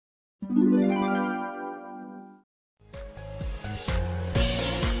Hello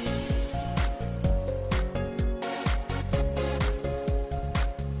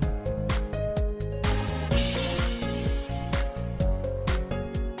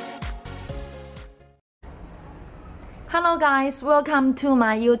guys, welcome to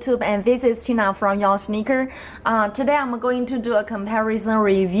my YouTube, and this is Tina from ursneaker. Today I'm going to do a comparison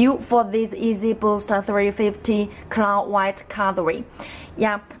review for this Yeezy Boost 350 Cloud White colorway.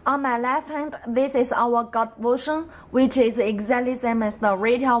 Yeah, on my left hand, this is our God version, which is exactly same as the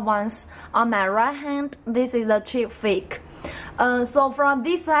retail ones. On my right hand, this is the cheap fake. So from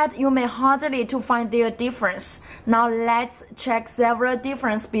this side, you may hardly to find their difference. Now let's check several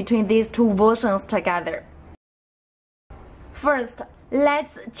differences between these two versions together. First,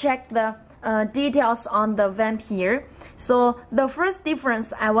 let's check the details on the vamp here. So the first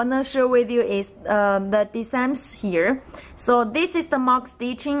difference I want to share with you is the designs here. So this is the mark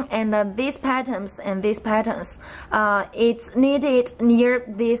stitching, and these patterns and these patterns. It's needed near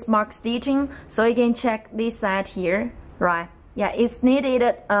this mark stitching, so you can check this side here, right? Yeah, it's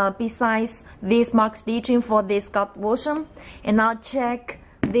needed besides this mark stitching for this God version. And now check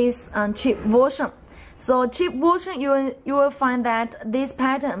this cheap version. So cheap version, you will find that these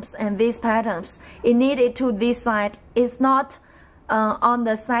patterns and these patterns it needed to this side. It's not on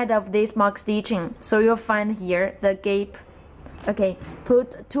the side of this mark stitching. So you'll find here the gap. Okay,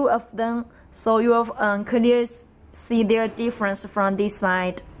 put two of them so you will clearly see their difference from this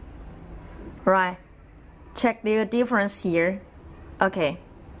side. Right, check their difference here. Okay.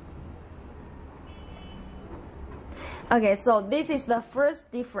 Okay, so this is the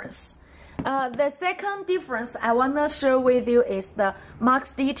first difference. The second difference I want to share with you is the mark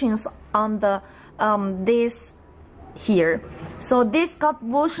stitchings on the this here. So this God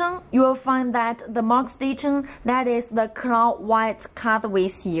version, you will find that the mark stitching, that is the cloud white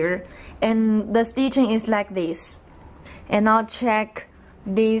colorways here, and the stitching is like this. And now check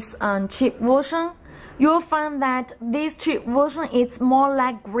this cheap version. You will find that this cheap version is more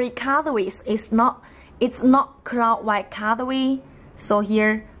like gray colorways. It's not cloud white colorway. So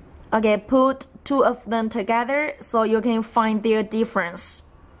here. Okay, put two of them together so you can find their difference.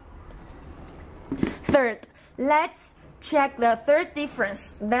 Third, let's check the third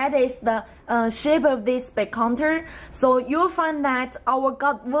difference. That is the shape of this back counter. So you'll find that our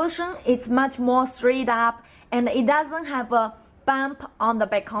God version is much more straight up, and it doesn't have a bump on the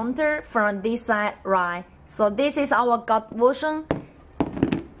back counter from this side, right? So this is our God version.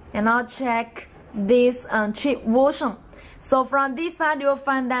 And I'll check this cheap version. So from this side, you'll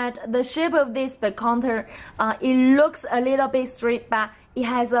find that the shape of this back counter, it looks a little bit straight, but it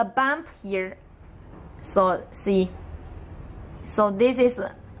has a bump here. So see, so this is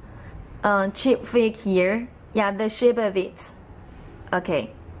cheap fake here. Yeah, the shape of it.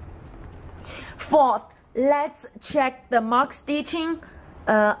 Okay. Fourth, let's check the mark stitching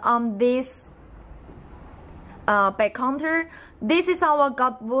on this back counter. This is our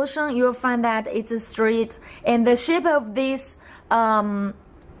God version. You'll find that it's straight, and the shape of this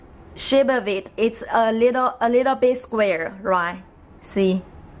shape of it, it's a little bit square, right? See,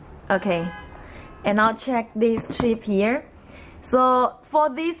 okay. And I'll check this cheap here. So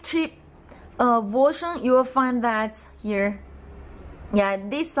for this cheap version, you will find that here, yeah,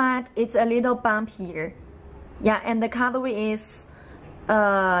 this side it's a little bump here, yeah, and the colorway is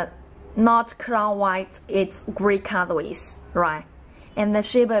not cloud white, it's gray colorways, right? And the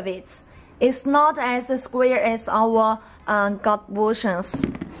shape of it's not as square as our God versions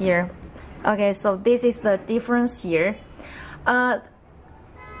here. Okay, so this is the difference here.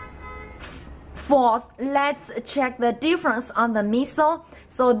 Fourth, let's check the difference on the midsole.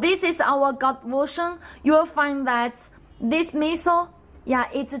 So this is our God version. You will find that this midsole, yeah,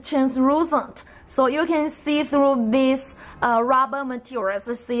 it's translucent. So you can see through this rubber materials,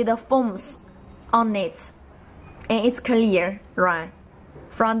 see the foams on it, and it's clear, right?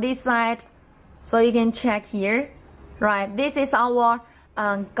 From this side, so you can check here, right? This is our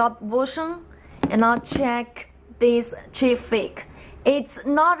God version, and I'll check this cheap fake. It's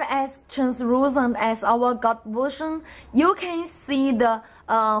not as translucent as our God version. You can see the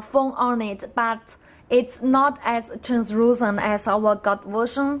foam on it, but it's not as translucent as our God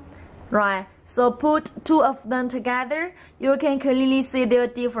version, right? So put two of them together, you can clearly see their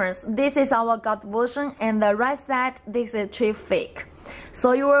difference. This is our God version, and the right side, this is cheap fake.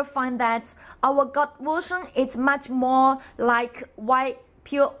 So you will find that our God version is much more like white,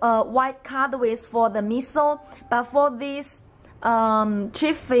 pure white colorways for the midsole, but for this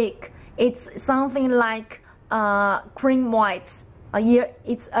cheap fake, it's something like cream white.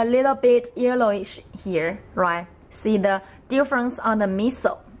 It's a little bit yellowish here, right? See the difference on the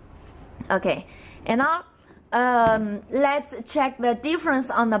midsole. Okay, and now let's check the difference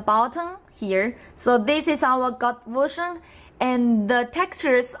on the bottom here. So this is our gut version, and the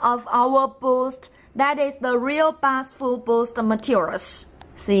textures of our boost, that is the real basswool boost materials.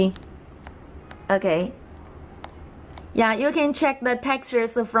 See? Okay. Yeah, you can check the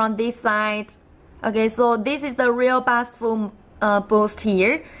textures from this side. Okay, so this is the real basswool boost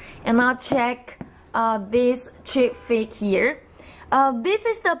here, and I'll check this cheap fake here. This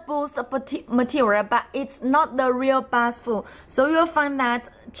is the boost material, but it's not the real basswool. So you'll find that,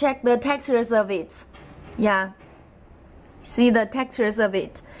 check the textures of it. Yeah, see the textures of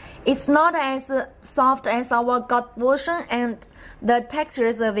it. It's not as soft as our gut version, and the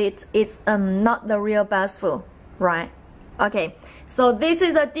textures of it is not the real basswool, right? Okay, so this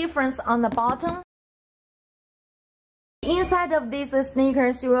is the difference on the bottom. Inside of these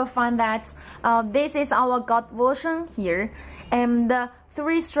sneakers, you will find that this is our gut version here, and the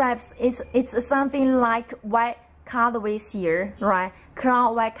 3 straps, it's something like white colorways here, right?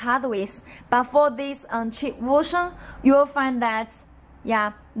 Cloud white colorways. But for this cheap version, you will find that,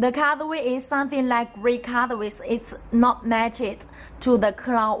 yeah, the colorway is something like gray colorways. It's not matched to the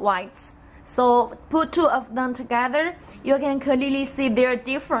cloud whites. So put 2 of them together, you can clearly see their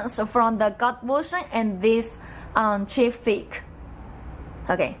difference from the gut version and this cheap fake.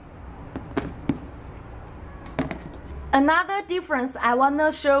 Okay. Another difference I want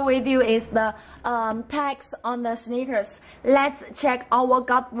to share with you is the tags on the sneakers. Let's check our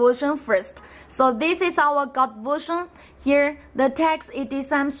gut version first. So this is our gut version. Here the text it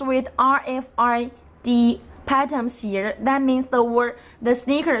designs with RFID patterns here. That means the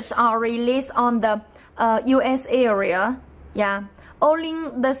sneakers are released on the US area. Yeah, only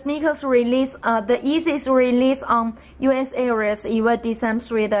the sneakers release, the Yeezy's release on US areas, it will design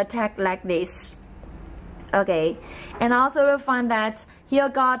with a tag like this. Okay, and also you'll find that here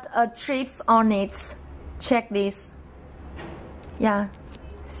got trips on it. Check this. Yeah,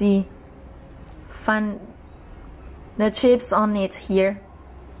 see, find the chips on it here.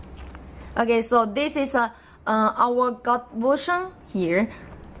 Okay, so this is our gut version here.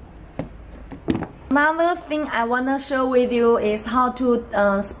 Another thing I want to share with you is how to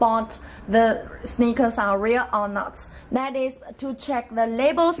spot the sneakers are real or not. That is to check the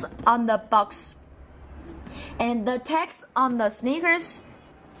labels on the box and the text on the sneakers,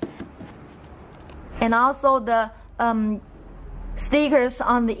 and also the stickers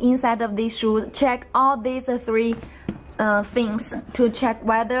on the inside of these shoes. Check all these 3 things to check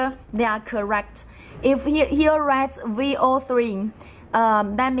whether they are correct. If here writes VO3,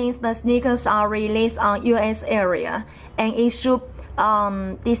 that means the sneakers are released on US area, and it should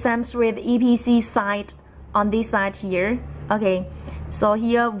design with EPC side on this side here. Okay, so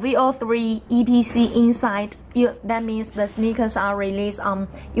here VO3 EPC inside, that means the sneakers are released on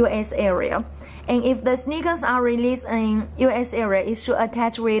US area. And if the sneakers are released in US area, it should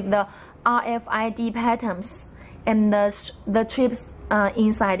attach with the RFID patterns and the chips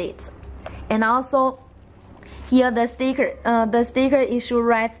inside it. And also here the sticker issue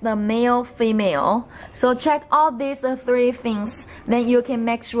writes the male, female. So check all these 3 things, then you can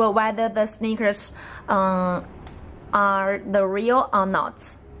make sure whether the sneakers are the real or not.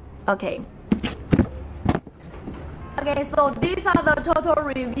 Okay. Okay, so these are the total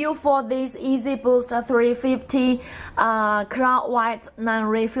review for this Yeezy Boost 350 cloud white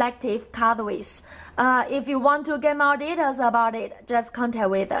non-reflective colorways. If you want to get more details about it, just contact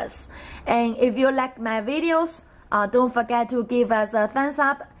with us. And if you like my videos, don't forget to give us a thumbs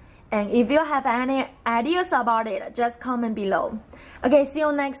up. And if you have any ideas about it, just comment below. Okay, see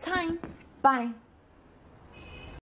you next time. Bye.